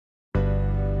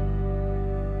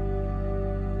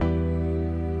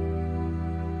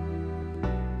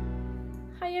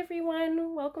Hi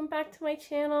everyone, welcome back to my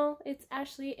channel. It's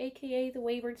Ashley, aka the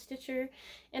Wayward Stitcher,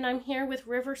 and I'm here with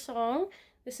River Song.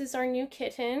 This is our new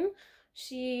kitten.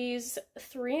 She's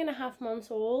 3.5 months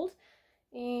old,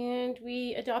 and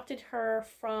we adopted her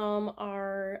from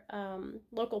our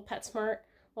local PetSmart.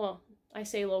 Well, I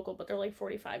say local, but they're like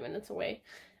 45 minutes away.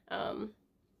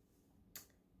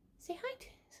 Say hi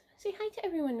to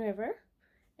everyone, River.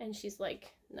 And she's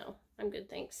like, no, I'm good,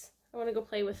 thanks. I want to go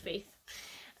play with Faith.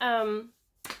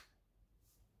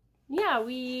 Yeah,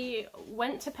 we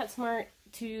went to PetSmart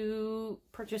to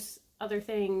purchase other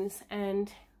things and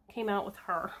came out with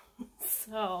her.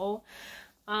 So,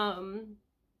 yeah,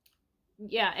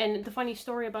 and the funny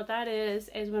story about that is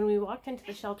when we walked into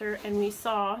the shelter and we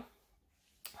saw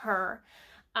her,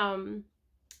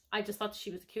 I just thought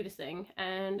she was the cutest thing,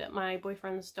 and my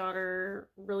boyfriend's daughter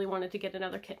really wanted to get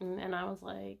another kitten, and I was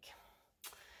like,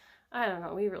 I don't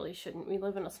know, we really shouldn't. We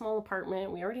live in a small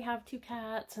apartment. We already have 2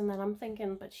 cats. And then I'm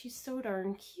thinking, but she's so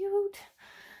darn cute.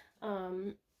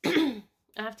 I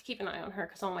have to keep an eye on her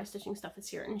because all my stitching stuff is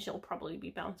here and she'll probably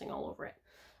be bouncing all over it.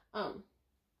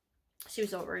 She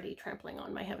was already trampling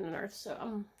on my heaven and earth.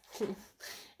 So,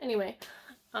 anyway,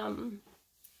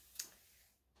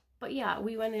 but yeah,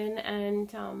 we went in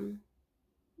and,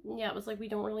 yeah, it was like, we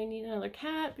don't really need another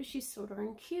cat, but she's so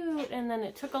darn cute. And then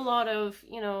it took a lot of,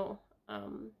 you know,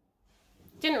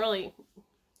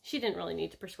 she didn't really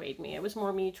need to persuade me. It was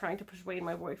more me trying to persuade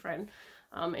my boyfriend.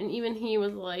 And even he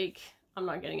was like, I'm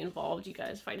not getting involved, you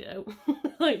guys fight it out.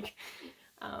 Like,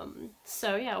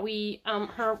 so yeah, we,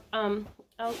 oh,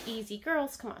 easy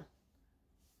girls, come on.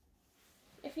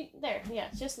 If you, there, yeah,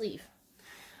 just leave.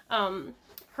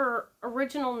 Her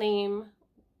original name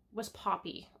was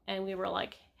Poppy, and we were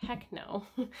like, heck no.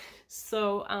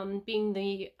 So, being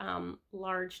the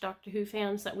large Doctor Who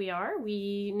fans that we are,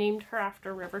 we named her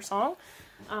after River Song.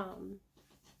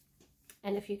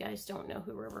 And if you guys don't know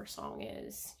who River Song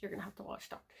is, you're gonna have to watch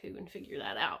Doctor Who and figure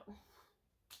that out.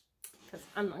 Because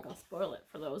I'm not gonna spoil it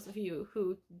for those of you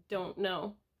who don't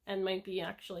know and might be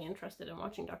actually interested in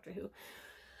watching Doctor Who.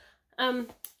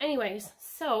 Anyways,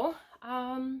 so,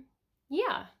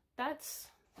 yeah, that's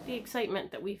the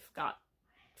excitement that we've got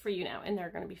for you now, and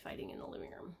they're going to be fighting in the living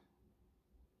room.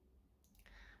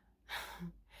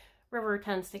 River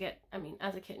tends to get, I mean,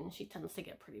 as a kitten, she tends to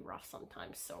get pretty rough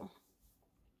sometimes, so.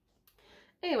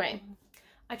 Anyway,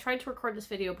 I tried to record this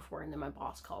video before, and then my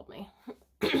boss called me,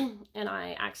 and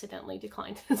I accidentally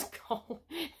declined his call.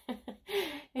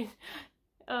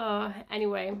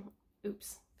 Anyway,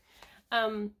 oops.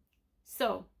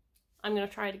 So, I'm going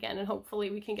to try it again, and hopefully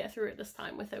we can get through it this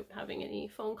time without having any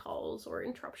phone calls or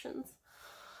interruptions.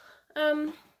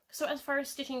 So as far as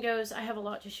stitching goes, I have a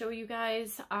lot to show you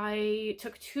guys. I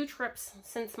took 2 trips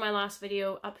since my last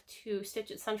video up to Stitch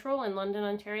at Central in London,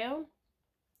 Ontario,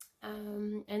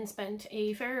 and spent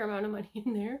a fair amount of money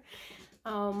in there.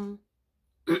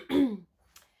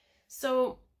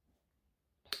 So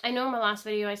I know in my last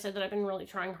video I said that I've been really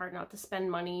trying hard not to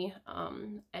spend money,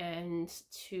 and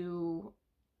to,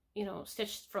 you know,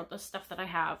 stitch for the stuff that I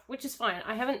have, which is fine.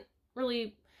 I haven't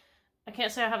really, I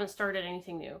can't say I haven't started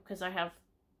anything new, because I have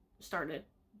started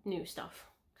new stuff.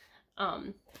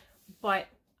 But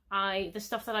the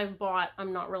stuff that I've bought,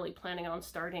 I'm not really planning on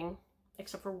starting,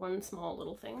 except for one small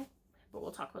little thing, but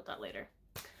we'll talk about that later.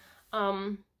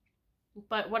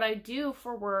 But what I do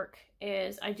for work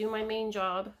is I do my main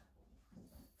job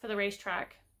for the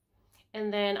racetrack,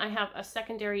 and then I have a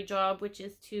secondary job, which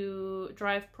is to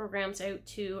drive programs out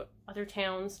to other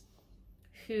towns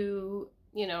who,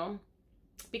 you know,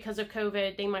 because of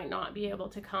COVID, they might not be able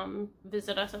to come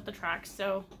visit us at the track.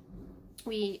 So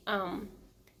we,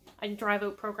 I drive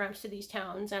out programs to these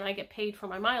towns, and I get paid for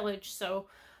my mileage. So,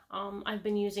 I've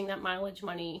been using that mileage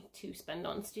money to spend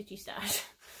on Stitchy Stash.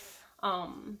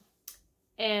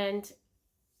 And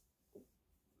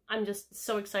I'm just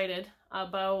so excited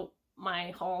about my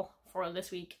haul for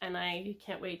this week, and I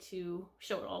can't wait to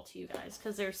show it all to you guys,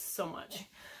 because there's so much.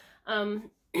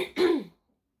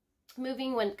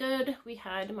 Moving went good. We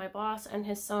had my boss and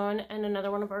his son and another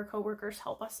one of our co-workers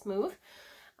help us move.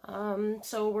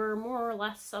 So we're more or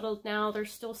less settled now.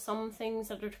 There's still some things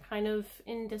that are kind of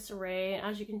in disarray.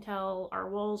 As you can tell, our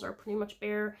walls are pretty much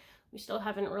bare. We still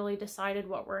haven't really decided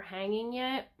what we're hanging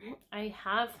yet. I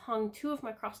have hung 2 of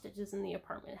my cross stitches in the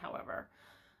apartment, however.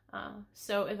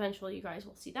 So eventually you guys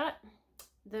will see that.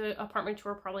 The apartment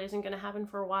tour probably isn't going to happen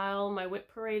for a while. My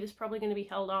WIP parade is probably going to be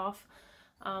held off.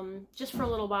 Just for a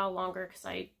little while longer, because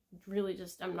I really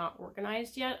just am not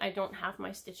organized yet. I don't have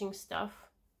my stitching stuff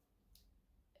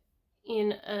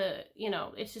in a, you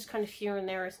know, it's just kind of here and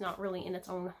there. It's not really in its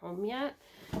own home yet.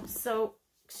 So,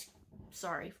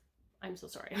 sorry. I'm so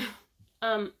sorry.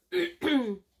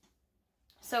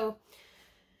 So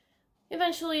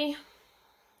eventually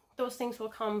those things will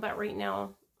come, but right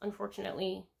now,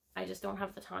 unfortunately, I just don't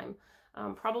have the time.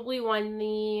 Probably when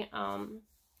the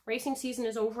racing season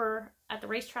is over at the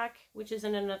racetrack, which is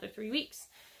in another 3 weeks,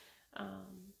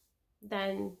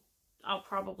 then I'll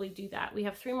probably do that. We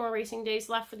have 3 more racing days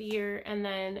left for the year, and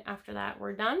then after that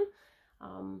we're done.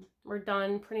 We're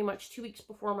done pretty much 2 weeks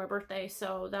before my birthday,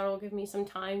 so that'll give me some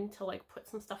time to like put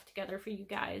some stuff together for you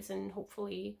guys and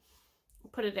hopefully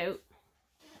put it out.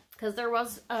 Because there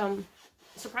was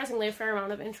surprisingly a fair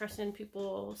amount of interest in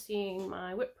people seeing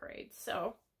my whip parade.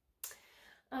 So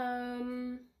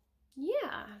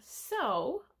yeah,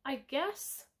 so I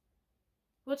guess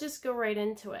we'll just go right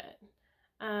into it.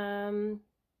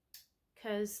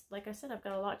 Because like I said, I've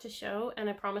got a lot to show, and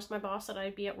I promised my boss that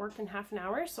I'd be at work in half an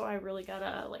hour, so I really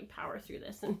gotta like power through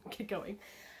this and get going.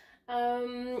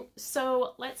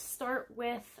 So let's start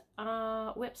with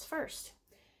whips first.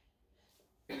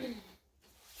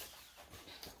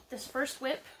 This first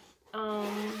whip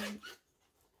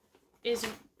is,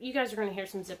 you guys are going to hear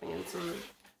some zipping and some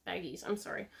baggies, I'm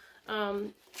sorry.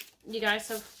 You guys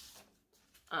have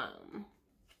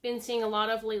been seeing a lot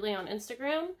of lately on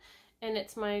Instagram, and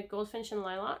it's my Goldfinch and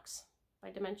Lilacs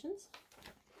by Dimensions.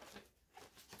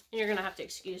 And you're going to have to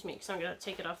excuse me because I'm going to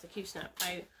take it off the Q-snap.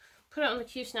 I put it on the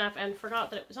Q-snap and forgot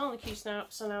that it was on the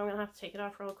Q-snap, so now I'm going to have to take it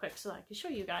off real quick so that I can show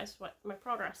you guys what my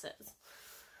progress is.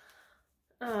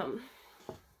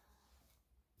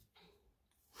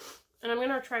 And I'm going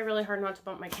to try really hard not to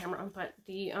bump my camera, but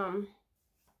the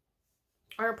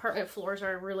our apartment floors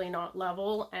are really not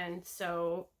level, and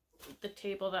so the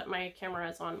table that my camera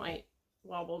is on might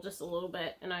wobble just a little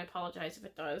bit, and I apologize if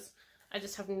it does. I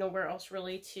just have nowhere else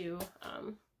really to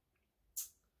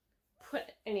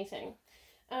put anything.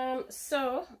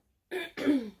 So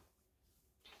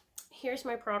here's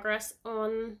my progress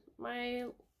on my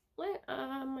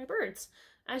my birds.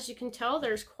 As you can tell,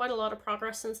 there's quite a lot of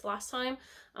progress since last time.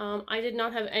 I did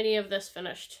not have any of this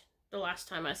finished the last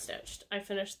time I stitched. I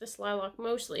finished this lilac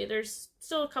mostly. There's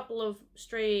still a couple of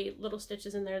stray little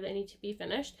stitches in there that need to be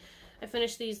finished. I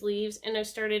finished these leaves, and I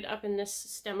started up in this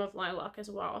stem of lilac as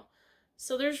well.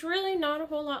 So there's really not a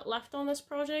whole lot left on this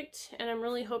project, and I'm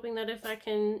really hoping that if I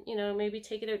can, you know, maybe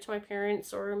take it out to my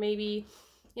parents, or maybe,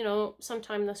 you know,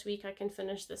 sometime this week I can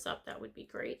finish this up. That would be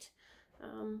great.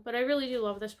 But I really do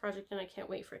love this project, and I can't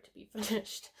wait for it to be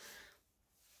finished.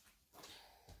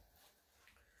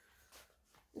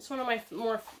 It's one of my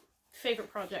more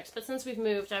favorite projects, but since we've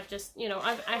moved, I've just, you know,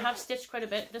 I have stitched quite a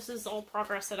bit. This is all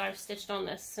progress that I've stitched on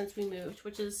this since we moved,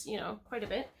 which is, you know, quite a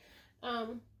bit.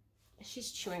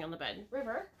 She's chewing on the bed.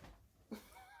 River.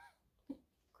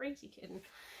 Crazy kitten.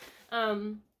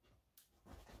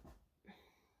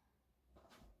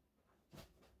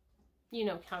 You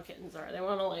know how kittens are. They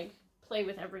want to, like, play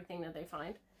with everything that they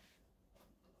find.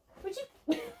 Would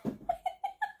you?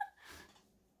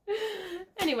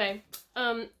 Anyway,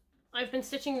 I've been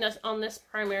stitching this on this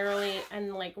primarily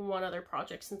and like one other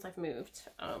project since I've moved,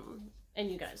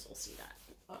 and you guys will see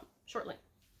that shortly.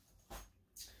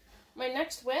 My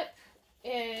next whip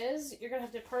is, you're gonna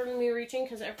have to pardon me reaching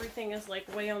because everything is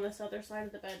like way on this other side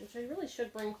of the bed, which I really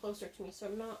should bring closer to me so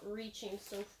I'm not reaching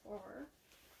so far.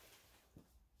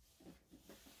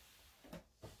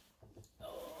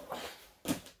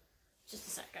 Just a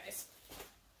sec, guys.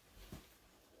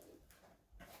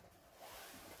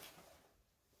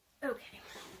 Okay.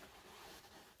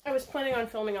 I was planning on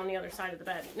filming on the other side of the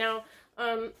bed. Now,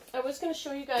 I was going to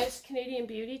show you guys Canadian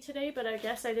Beauty today, but I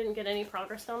guess I didn't get any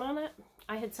progress done on it.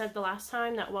 I had said the last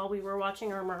time that while we were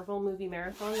watching our Marvel movie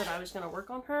marathon that I was going to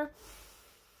work on her.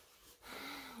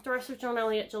 The rest of Joan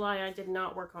Elliott July, I did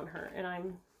not work on her, and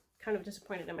I'm kind of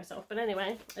disappointed in myself. But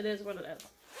anyway, it is what it is.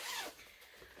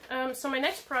 So my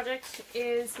next project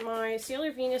is my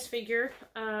Sailor Venus figure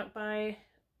by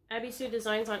Abbie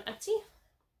Designs on Etsy.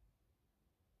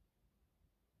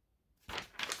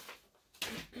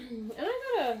 And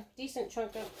I got a decent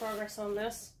chunk of progress on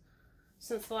this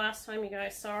since the last time you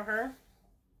guys saw her.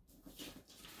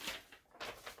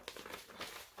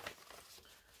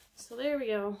 So there we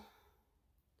go.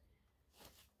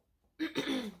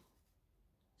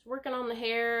 Working on the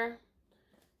hair.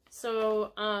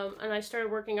 So, and I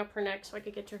started working up her neck so I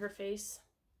could get to her face.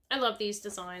 I love these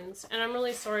designs, and I'm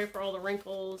really sorry for all the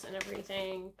wrinkles and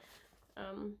everything.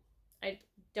 I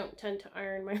don't tend to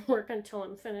iron my work until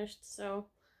I'm finished, so...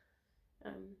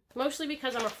 mostly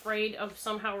because I'm afraid of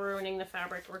somehow ruining the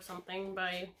fabric or something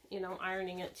by, you know,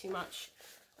 ironing it too much.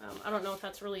 I don't know if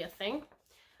that's really a thing.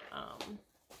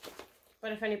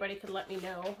 But if anybody could let me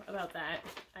know about that,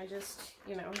 I just,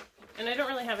 you know, And I don't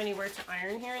really have anywhere to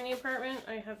iron here in the apartment.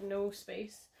 I have no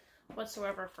space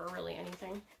whatsoever for really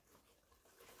anything.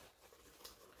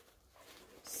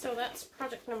 So that's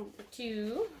project number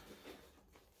 2.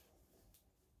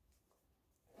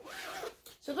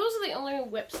 So those are the only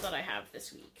WIPs that I have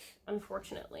this week,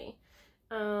 unfortunately.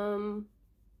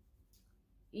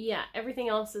 Yeah, everything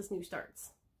else is new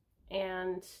starts.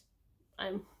 And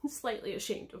I'm slightly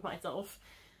ashamed of myself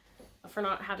for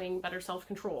not having better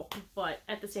self-control. But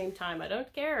at the same time, I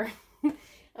don't care.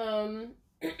 So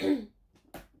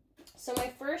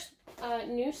my first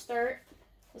new start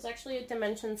was actually a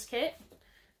Dimensions kit.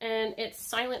 And it's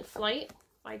Silent Flight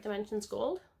by Dimensions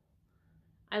Gold.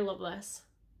 I love this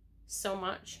so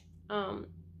much.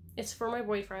 It's for my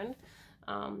boyfriend.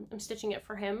 I'm stitching it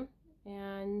for him,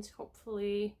 and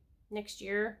hopefully next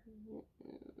year,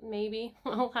 maybe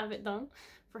I'll have it done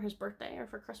for his birthday or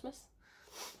for Christmas.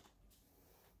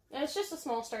 And it's just a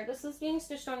small start. This is being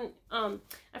stitched on,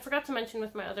 I forgot to mention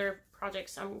with my other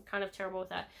projects, I'm kind of terrible with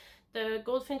that. The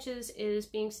Goldfinches is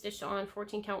being stitched on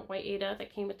 14 count white Aida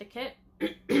that came with the kit.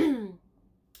 And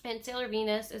Sailor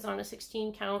Venus is on a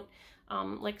 16 count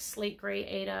like slate gray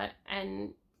Aida,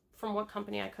 and from what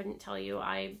company I couldn't tell you.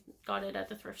 I got it at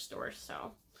the thrift store.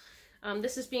 So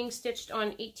this is being stitched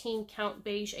on 18 count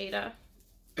beige Aida.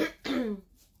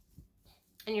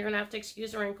 And you're gonna have to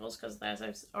excuse the wrinkles because, as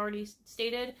I've already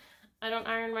stated, I don't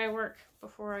iron my work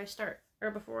before I start,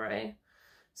 or before I...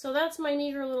 So that's my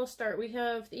meager little start. We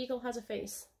have, the eagle has a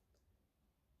face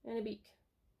and a beak.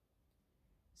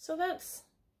 So that's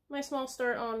my small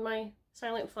start on my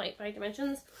Silent Flight by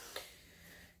Dimensions.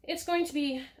 It's going to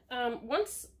be,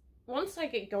 once I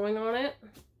get going on it,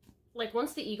 like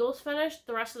once the eagle's finished,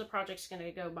 the rest of the project's going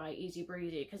to go by easy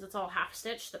breezy because it's all half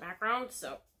stitched, the background.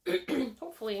 So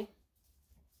hopefully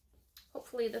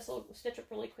this will stitch up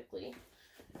really quickly.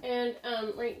 And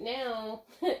right now,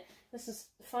 this is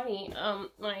funny,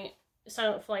 my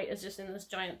Silent Flight is just in this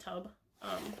giant tub.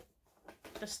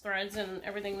 This threads and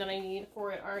everything that I need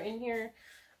for it are in here.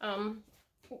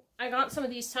 I got some of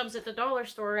these tubs at the dollar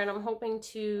store, and I'm hoping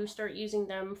to start using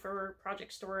them for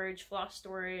project storage, floss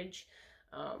storage,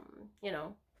 you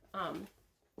know,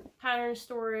 pattern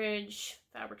storage,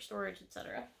 fabric storage,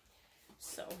 etc.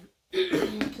 So,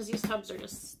 because these tubs are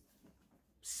just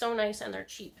so nice and they're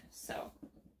cheap. So,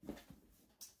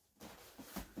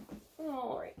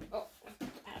 all right. Oh, I'll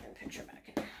put the pattern picture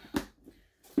back in.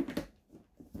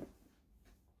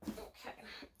 Okay,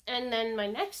 and then my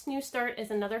next new start is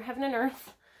another Heaven and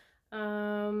Earth.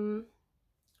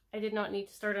 I did not need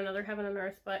to start another Heaven and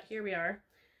Earth, but here we are.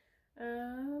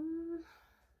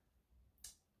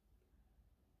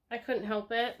 I couldn't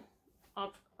help it.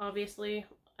 Obviously,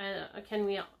 can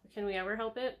we ever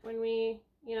help it when we,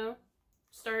 you know,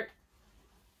 start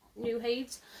new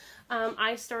hades?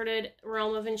 I started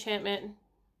Realm of Enchantment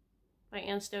by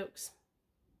Anne Stokes.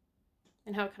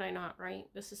 And how could I not, right?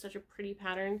 This is such a pretty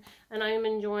pattern, and I am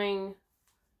enjoying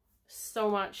so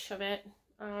much of it.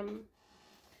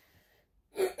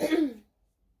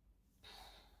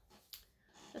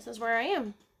 This is where I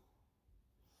am.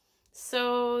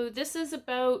 So this is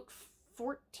about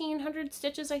 1,400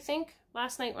 stitches, I think.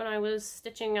 Last night when I was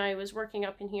stitching, I was working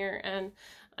up in here, and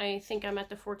I think I'm at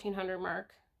the 1,400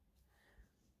 mark.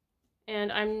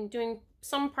 And I'm doing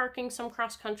some parking, some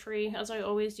cross country, as I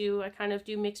always do. I kind of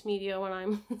do mixed media when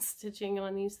I'm stitching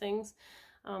on these things.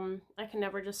 I can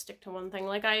never just stick to one thing.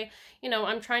 Like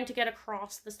I'm trying to get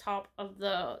across this top of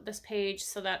this page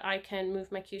so that I can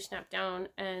move my Q-snap down,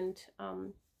 and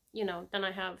then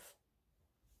I have,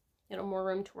 more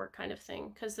room to work, kind of thing.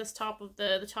 Because this top of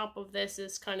the top of this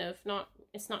is kind of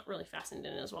it's not really fastened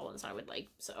in as well as I would like.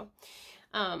 So,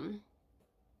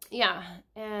 yeah,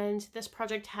 and this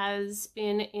project has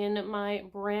been in my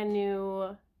brand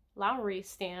new Lowry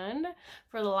stand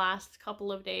for the last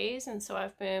couple of days, and so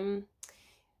I've been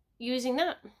using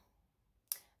that.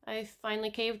 I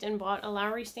finally caved and bought a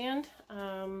Lowry stand.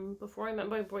 Before I met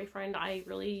my boyfriend, I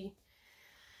really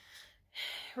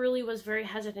was very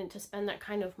hesitant to spend that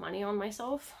kind of money on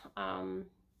myself,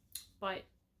 but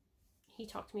he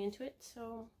talked me into it,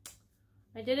 so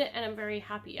I did it, and I'm very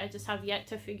happy. I just have yet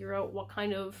to figure out what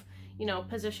kind of,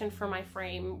 position for my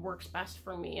frame works best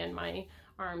for me, and my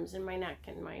arms and my neck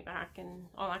and my back and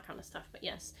all that kind of stuff. But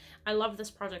yes, I love this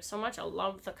project so much. I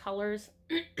love the colors.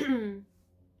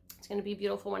 It's going to be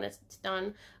beautiful when it's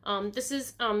done. This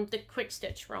is the quick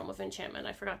stitch Realm of Enchantment.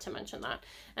 I forgot to mention that.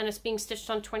 And it's being stitched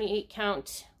on 28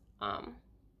 count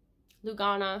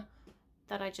Lugana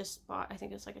that I just bought. I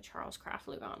think it's like a Charles Craft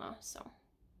Lugana. So,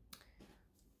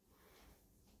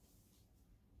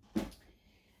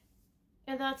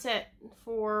 And that's it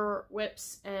for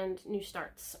WIPS and new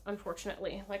starts,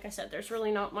 unfortunately. Like I said, there's really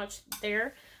not much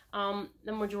there.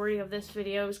 The majority of this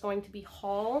video is going to be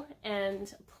haul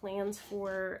and plans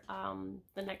for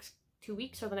the next 2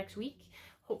 weeks or the next week.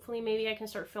 Hopefully maybe I can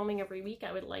start filming every week.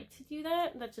 I would like to do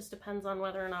that. That just depends on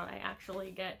whether or not I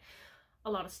actually get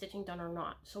a lot of stitching done or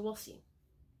not. So we'll see.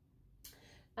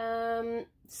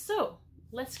 So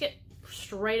let's get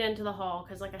straight into the haul,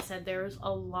 because like I said, there's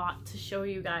a lot to show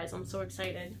you guys. I'm so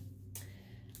excited.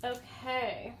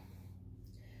 Okay,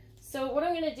 so what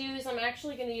I'm going to do is I'm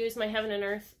actually going to use my Heaven and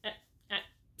Earth at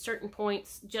certain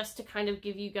points just to kind of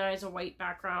give you guys a white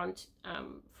background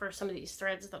for some of these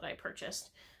threads that I purchased,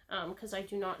 because I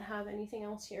do not have anything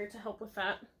else here to help with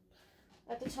that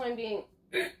at the time being.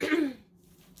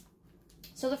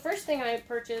 So the first thing I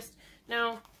purchased,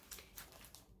 now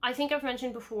I think I've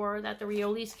mentioned before that the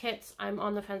Riolis kits, I'm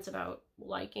on the fence about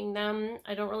liking them.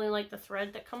 I don't really like the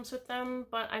thread that comes with them,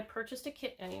 but I purchased a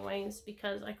kit anyways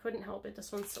because I couldn't help it.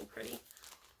 This one's so pretty.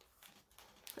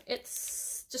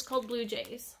 It's just called Blue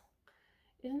Jays.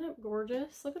 Isn't that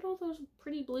gorgeous? Look at all those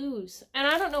pretty blues. And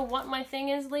I don't know what my thing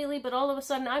is lately, but all of a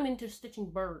sudden I'm into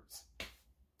stitching birds.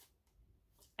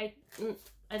 I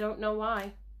don't know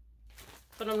why,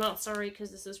 but I'm not sorry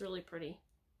because this is really pretty.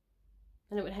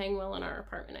 And it would hang well in our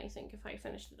apartment, I think, if I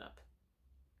finished it up.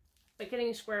 But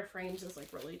getting square frames is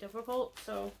like really difficult,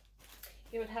 so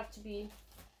it would have to be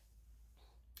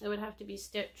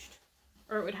stitched,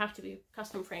 or it would have to be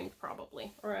custom framed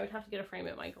probably, or I would have to get a frame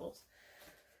at Michael's.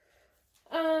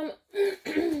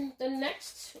 The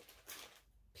next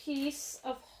piece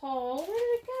of haul, where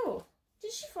did it go?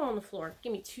 Did she fall on the floor?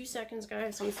 Give me 2 seconds,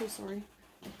 guys. I'm so sorry.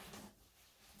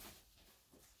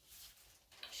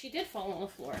 She did fall on the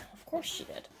floor. Of course she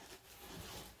did.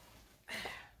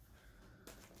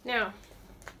 Now,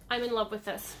 I'm in love with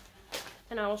this.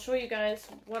 And I will show you guys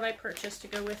what I purchased to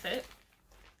go with it.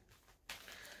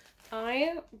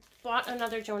 I bought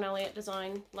another Joan Elliott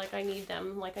design, like I need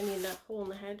them, like I need that hole in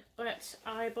the head. But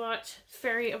I bought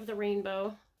Fairy of the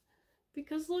Rainbow.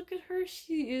 Because look at her,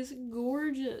 she is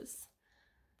gorgeous.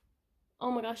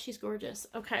 Oh my gosh, she's gorgeous.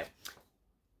 Okay.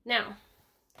 Now,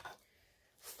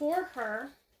 for her,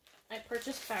 I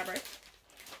purchased fabric.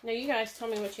 Now you guys tell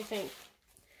me what you think.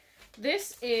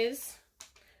 This is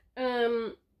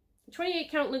 28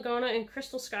 count Lugana in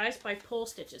Crystal Skies by Pole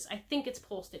Stitches. I think it's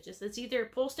Pole Stitches. It's either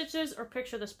Pole Stitches or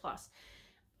Picture This Plus.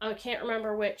 I can't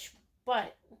remember which,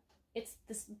 but it's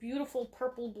this beautiful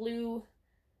purple blue.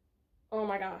 Oh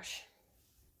my gosh.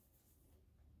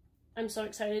 I'm so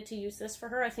excited to use this for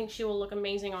her. I think she will look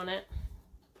amazing on it.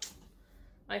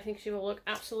 I think she will look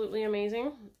absolutely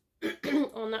amazing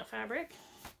on that fabric.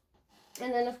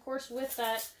 And then of course with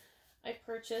that I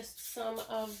purchased some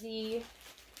of the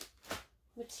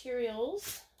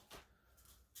materials,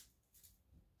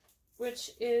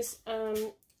 which is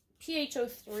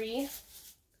PHO3,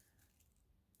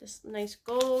 this nice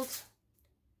gold,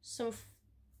 some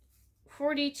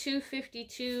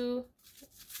 4252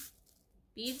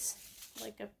 beads,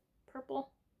 like a purple,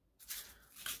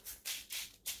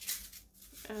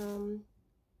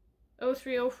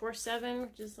 03047,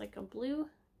 which is like a blue.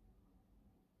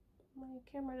 My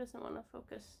camera doesn't want to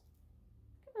focus.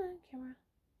 Come on, camera.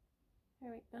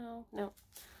 There we go. No,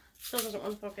 still doesn't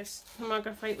want to focus. I'm not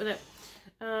gonna fight with it.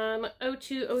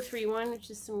 02031, which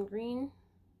is some green.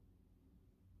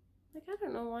 Like, I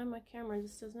don't know why my camera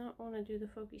just does not want to do the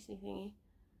focusy thingy.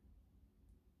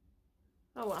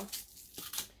 Oh well.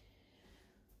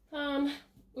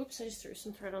 Oops, I just threw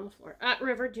some thread on the floor.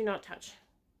 River, do not touch.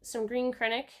 Some green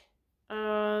Krennic.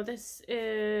 This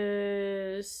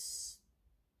is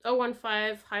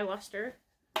 015 High Luster.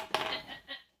 Do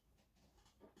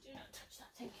not touch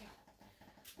that, thank you.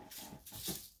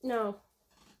 No.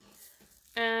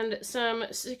 And some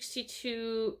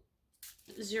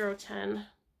 62010.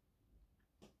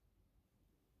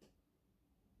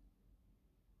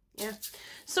 Yeah.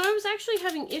 So I was actually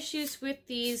having issues with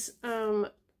these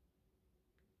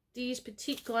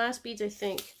petite glass beads, I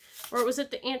think. Or was it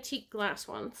the antique glass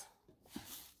ones?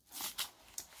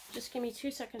 Just give me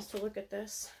 2 seconds to look at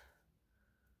this.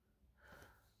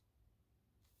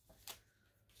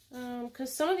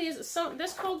 Because some of these,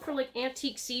 this called for like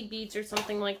antique seed beads or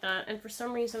something like that, and for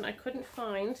some reason I couldn't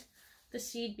find the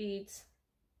seed beads.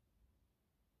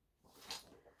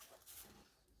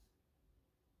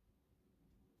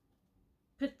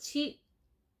 Petite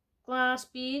glass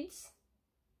beads.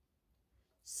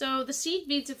 So the seed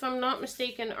beads, if I'm not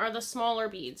mistaken, are the smaller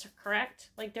beads, correct?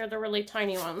 Like they're the really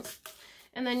tiny ones.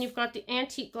 And then you've got the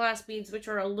antique glass beads, which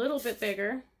are a little bit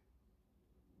bigger.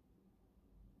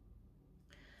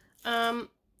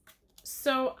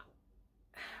 So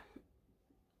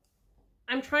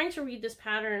I'm trying to read this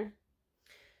pattern.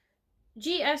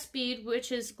 GS bead,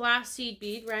 which is glass seed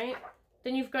bead, right?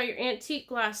 Then you've got your antique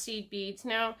glass seed beads.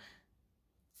 Now,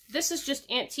 this is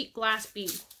just antique glass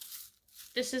bead.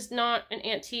 This is not an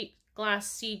antique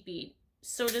glass seed bead.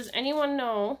 So does anyone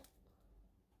know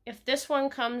if this one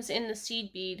comes in the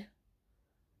seed bead,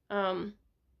 and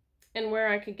where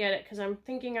I could get it? Because I'm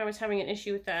thinking I was having an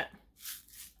issue with that.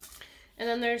 And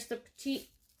then there's the petite,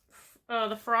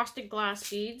 the frosted glass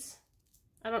beads.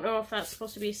 I don't know if that's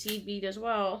supposed to be a seed bead as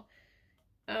well.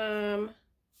 And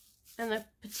the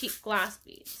petite glass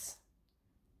beads.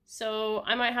 So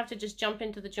I might have to just jump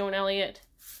into the Joan Elliott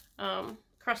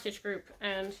cross stitch group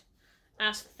and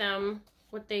ask them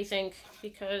what they think,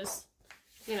 because,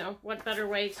 you know, what better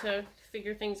way to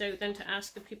figure things out than to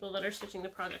ask the people that are stitching the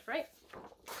project, right?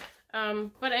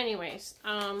 But anyways,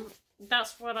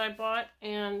 that's what I bought,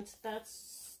 and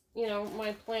that's, you know,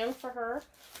 my plan for her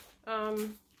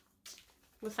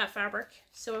with that fabric.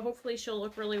 So hopefully she'll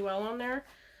look really well on there.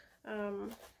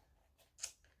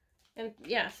 And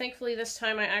yeah, thankfully this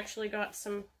time I actually got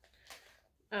some,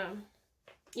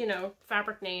 you know,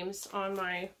 fabric names on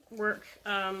my work.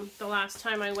 The one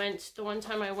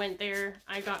time I went there,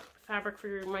 I got fabric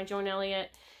for my Joan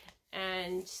Elliott,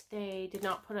 and they did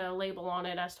not put a label on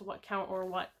it as to what count or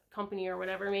what company or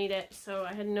whatever made it, so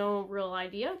I had no real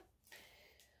idea.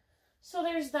 So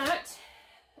there's that.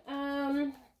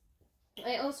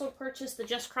 I also purchased the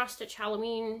Just Cross Stitch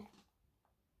Halloween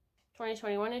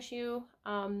 2021 issue.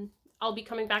 I'll be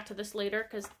coming back to this later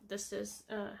because this is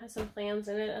has some plans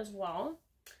in it as well.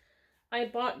 I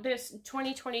bought this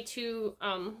 2022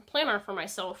 planner for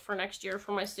myself for next year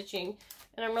for my stitching,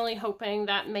 and I'm really hoping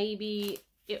that maybe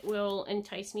it will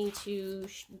entice me to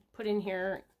put in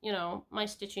here, you know, my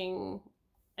stitching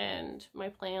and my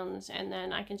plans, and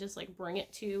then I can just like bring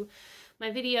it to my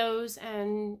videos.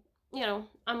 And, you know,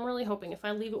 I'm really hoping if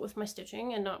I leave it with my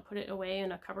stitching and not put it away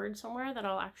in a cupboard somewhere, that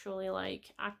I'll actually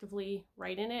like actively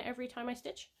write in it every time I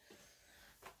stitch.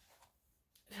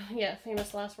 Yeah,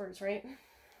 famous last words, right?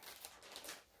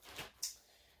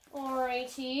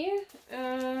 Alrighty.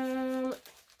 Alright,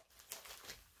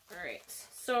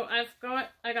 so I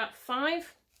got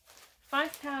five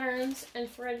patterns and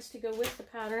threads to go with the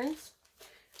patterns.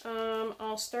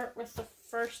 I'll start with the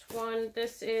first one.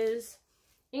 This is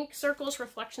Ink Circles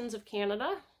Reflections of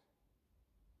Canada.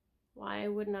 Why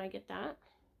wouldn't I get that,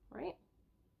 right?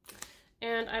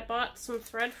 And I bought some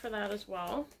thread for that as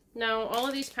well. Now, all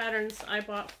of these patterns, I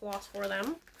bought floss for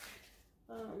them.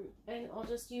 And I'll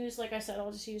just use, like I said,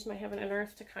 I'll just use my Heaven and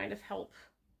Earth to kind of help.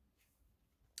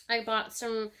 I bought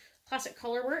some Classic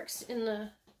Colorworks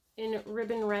in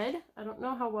Ribbon Red. I don't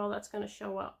know how well that's going to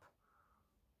show up.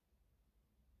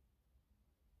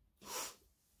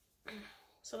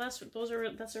 So that's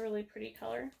a really pretty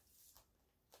color.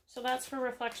 So that's for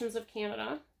Reflections of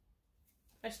Canada.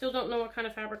 I still don't know what kind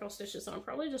of fabric I'll stitch this on.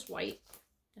 Probably just white,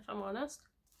 if I'm honest.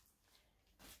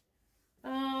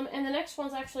 And the next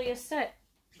one's actually a set.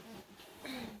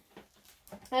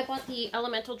 I bought the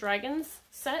Elemental Dragons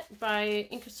set by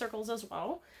Ink Circles as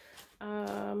well.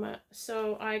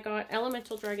 So I got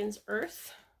Elemental Dragons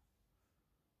Earth.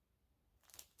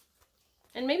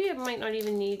 And maybe I might not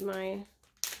even need my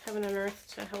Heaven and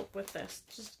Earth to help with this.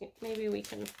 Just maybe we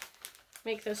can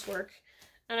make this work.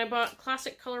 And I bought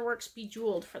Classic Colorworks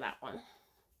Bejeweled for that one.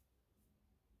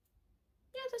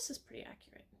 Yeah, this is pretty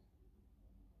accurate.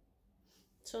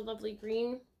 So lovely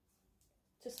green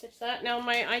to stitch that. Now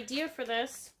my idea for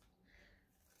this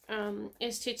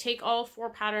is to take all 4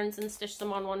 patterns and stitch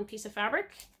them on one piece of fabric.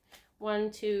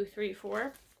 1, 2, 3,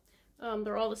 4.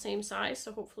 They're all the same size,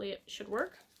 so hopefully it should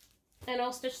work. And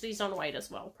I'll stitch these on white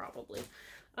as well, probably.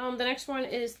 The next one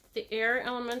is the Air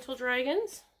Elemental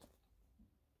Dragons.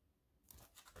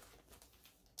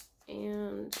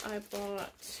 And I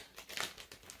bought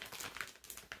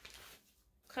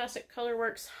Classic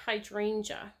Colorworks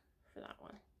Hydrangea for that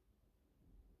one.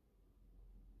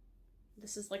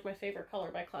 This is like my favorite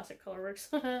color by Classic Colorworks.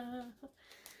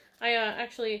 I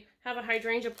actually have a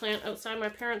hydrangea plant outside my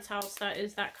parents' house that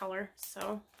is that color.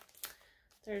 So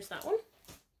there's that one.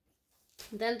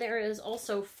 Then there is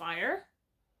also Fire.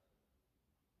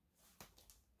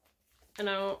 And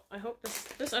I hope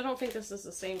this I don't think this is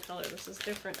the same color. This is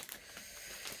different.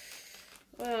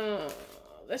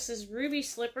 This is Ruby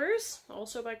Slippers,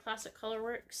 also by Classic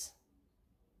Colorworks.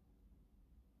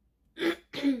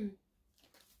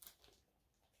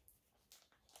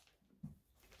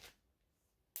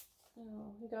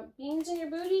 Oh, you got beans in your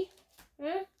booty?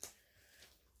 Huh?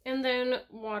 And then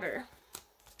Water.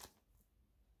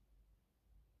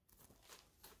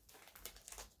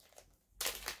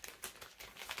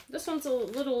 This one's a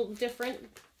little different.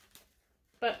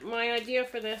 But my idea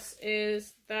for this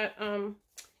is that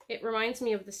it reminds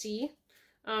me of the sea.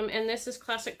 And this is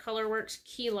Classic Colorworks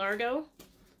Key Largo.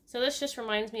 So this just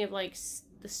reminds me of like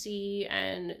the sea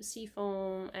and sea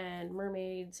foam and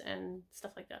mermaids and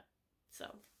stuff like that. So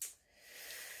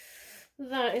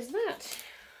that is that.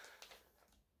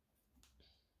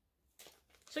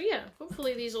 So yeah,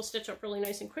 hopefully these will stitch up really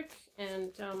nice and quick,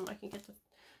 and I can get the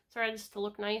threads to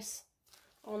look nice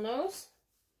on those.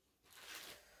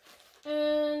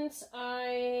 And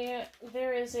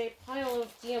there is a pile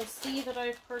of DMC that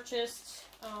I've purchased.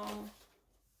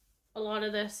 A lot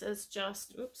of this is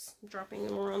just, oops, dropping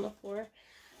more on the floor.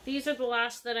 These are the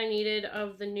last that I needed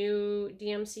of the new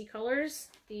DMC colors.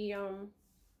 The,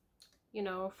 you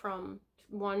know, from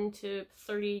 1 to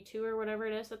 32 or whatever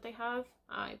it is that they have.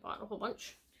 I bought a whole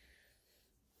bunch.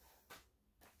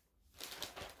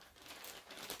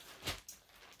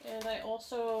 And I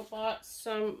also bought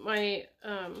some, my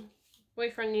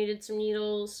boyfriend needed some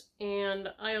needles, and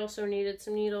I also needed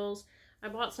some needles. I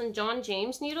bought some John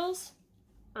James needles.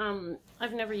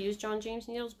 I've never used John James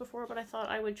needles before, but I thought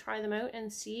I would try them out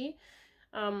and see.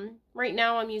 Right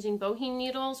now I'm using bohine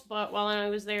needles, but while I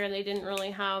was there, they didn't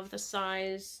really have the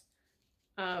size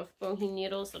of bohine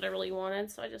needles that I really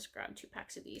wanted, so I just grabbed 2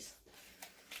 packs of these.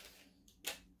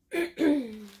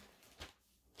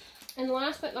 And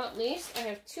last but not least, I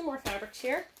have 2 more fabrics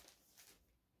here.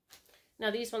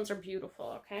 Now these ones are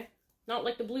beautiful, okay? Not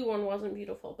like the blue one wasn't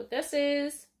beautiful, but this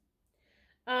is,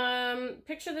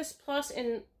 picture this plus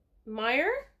in Meyer.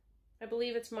 I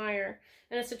believe it's Meyer.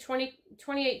 And it's a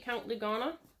 28 count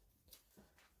Lugana.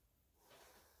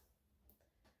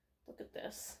 Look at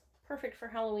this. Perfect for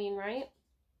Halloween, right?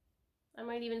 I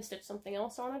might even stitch something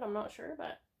else on it, I'm not sure,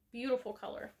 but beautiful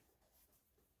color.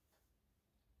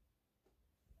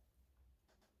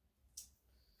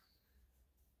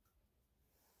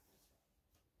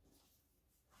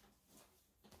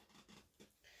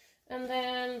 And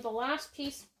then the last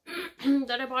piece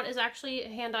that I bought is actually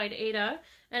hand-dyed Ada,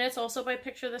 and it's also by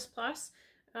Picture This Plus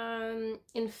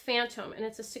in Phantom, and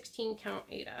it's a 16 count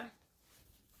Ada.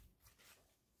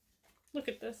 Look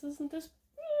at this, isn't this?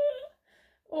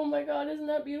 Oh my god, isn't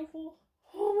that beautiful?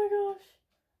 Oh my gosh,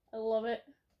 I love it.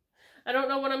 I don't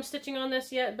know what I'm stitching on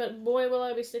this yet, but boy will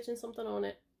I be stitching something on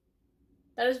it.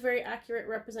 That is very accurate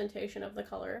representation of the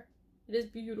color. It is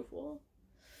beautiful.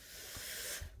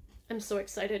 I'm so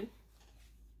excited.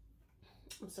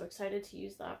 I'm so excited to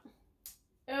use that.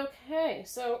 Okay,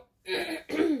 so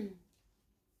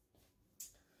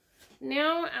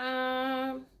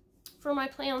now for my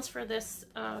plans for this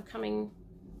coming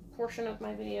portion of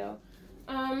my video.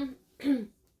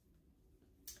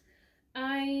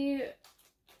 I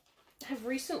have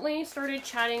recently started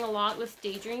chatting a lot with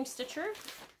Daydream Stitcher.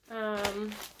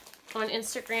 On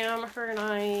Instagram, her and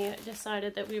I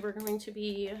decided that we were going to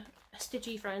be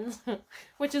stitchy friends,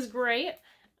 which is great.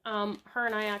 Her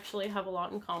and I actually have a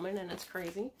lot in common, and it's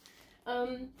crazy.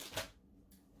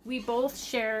 We both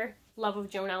share love of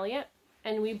Joan Elliott,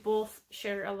 and we both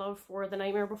share a love for The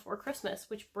Nightmare Before Christmas,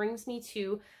 which brings me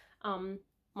to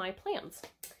my plans.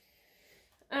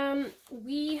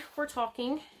 We were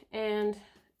talking, and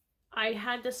I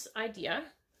had this idea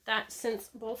that since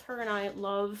both her and I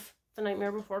love The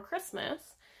Nightmare Before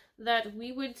Christmas, that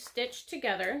we would stitch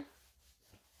together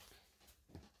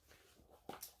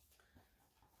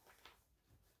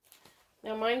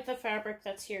now mind the fabric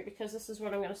that's here, because this is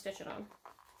what I'm going to stitch it on.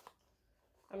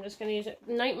 I'm just going to use it.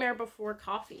 Nightmare Before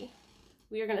Coffee.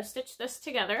 We are going to stitch this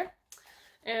together.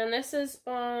 And this is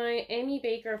by Amy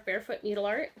Baker of Barefoot Needle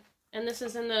Art. And this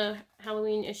is in the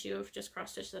Halloween issue of Just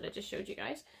Cross Stitch that I just showed you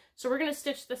guys. So we're going to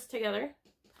stitch this together.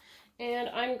 And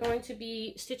I'm going to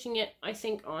be stitching it, I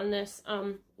think, on this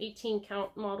 18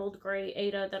 count mottled gray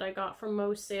Ada that I got from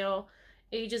Mo's sale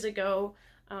ages ago.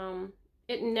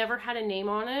 It never had a name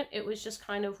on it. It was just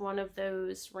kind of one of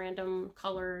those random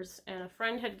colors, and a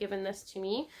friend had given this to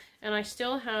me, and I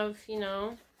still have, you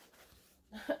know,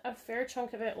 a fair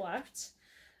chunk of it left.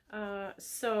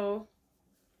 So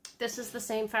this is the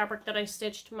same fabric that I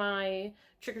stitched my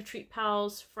Trick or Treat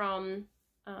Pals from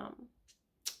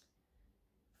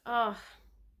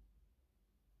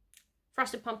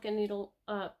Frosted Pumpkin Needle,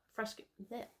 Frosted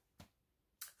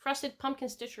Pumpkin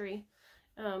Stitchery.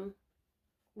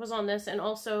 Was on this, and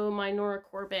also my Nora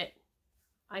Corbett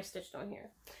I stitched on here.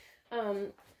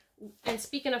 And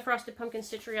speaking of Frosted Pumpkin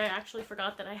Stitchery, I actually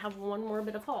forgot that I have one more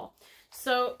bit of haul.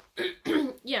 So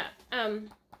yeah,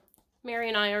 Mary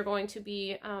and I are going to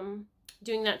be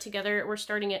doing that together. We're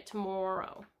starting it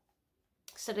tomorrow.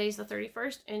 So today's the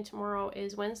 31st and tomorrow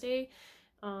is Wednesday,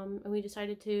 and we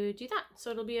decided to do that.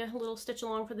 So it'll be a little stitch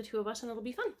along for the two of us, and it'll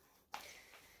be fun.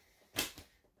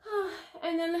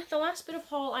 and then the last bit of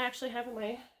haul I actually have in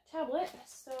my tablet.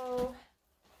 So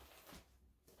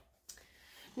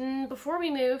before we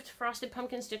moved, Frosted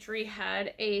Pumpkin Stitchery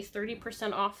had a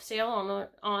 30% off sale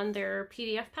on their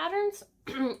PDF patterns,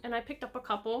 and I picked up a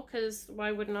couple because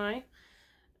why wouldn't I?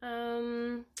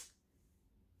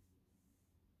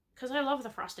 Because I love the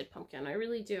Frosted Pumpkin, I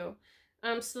really do.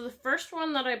 So the first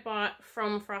one that I bought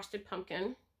from Frosted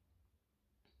Pumpkin,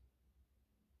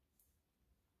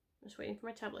 just waiting for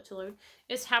my tablet to load,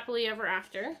 is Happily Ever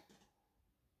After.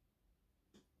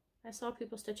 I saw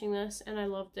people stitching this and I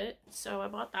loved it, so I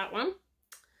bought that one.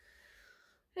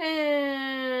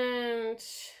 And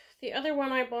the other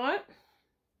one I bought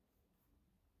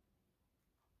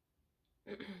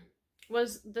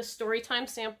was the Storytime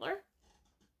Sampler.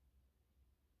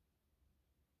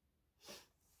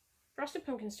 Frosted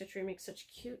Pumpkin Stitchery makes such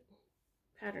cute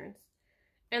patterns.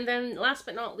 And then last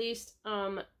but not least,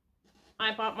 I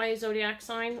bought my zodiac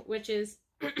sign, which is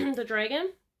the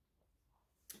dragon.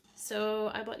 So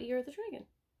I bought Year of the Dragon.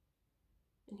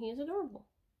 And he is adorable.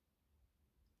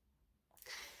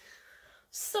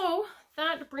 So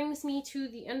that brings me to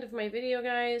the end of my video,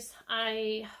 guys.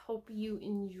 I hope you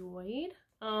enjoyed.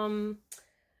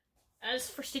 As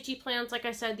for stitchy plans, like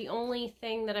I said, the only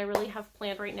thing that I really have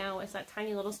planned right now is that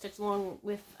tiny little stitch along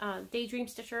with Daydream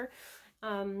Stitcher.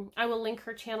 I will link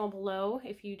her channel below.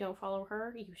 If you don't follow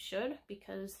her, you should,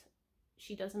 because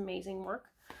she does amazing work.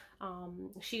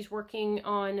 She's working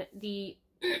on the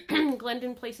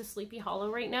Glendon Places Sleepy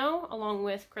Hollow right now, along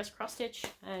with Crisscross Stitch,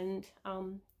 and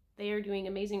they are doing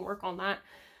amazing work on that.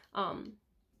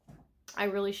 I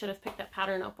really should have picked that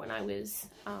pattern up when I was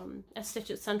at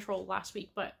Stitch It Central last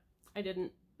week, but I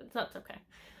didn't. But that's okay.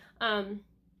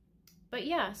 But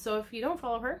yeah, so if you don't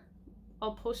follow her,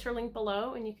 I'll post her link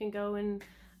below, and you can go and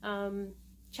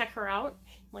check her out.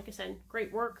 Like I said,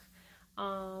 great work.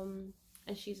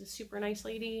 And she's a super nice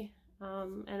lady,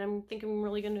 and I'm thinking I'm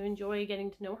really going to enjoy getting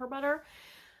to know her better.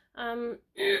 And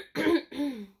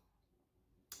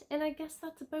I guess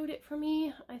that's about it for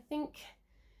me. I think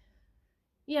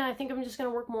I'm just going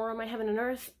to work more on my Heaven and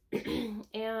Earth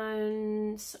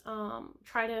and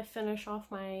try to finish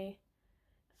off my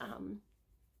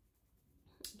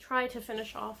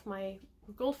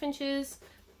goldfinches.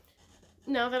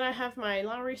 Now that I have my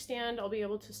Lowry stand, I'll be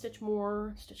able to stitch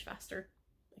more, stitch faster,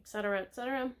 etc.,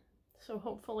 etc. So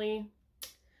hopefully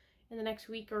in the next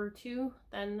week or two,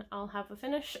 then I'll have a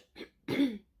finish.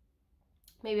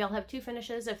 Maybe I'll have 2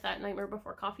 finishes if that Nightmare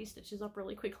Before Coffee stitches up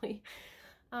really quickly.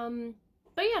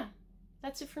 But yeah,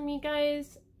 that's it for me,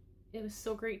 guys. It was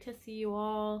so great to see you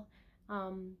all.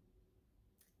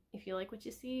 If you like what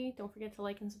you see, don't forget to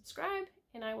like and subscribe,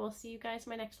 and I will see you guys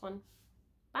in my next one.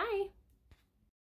 Bye!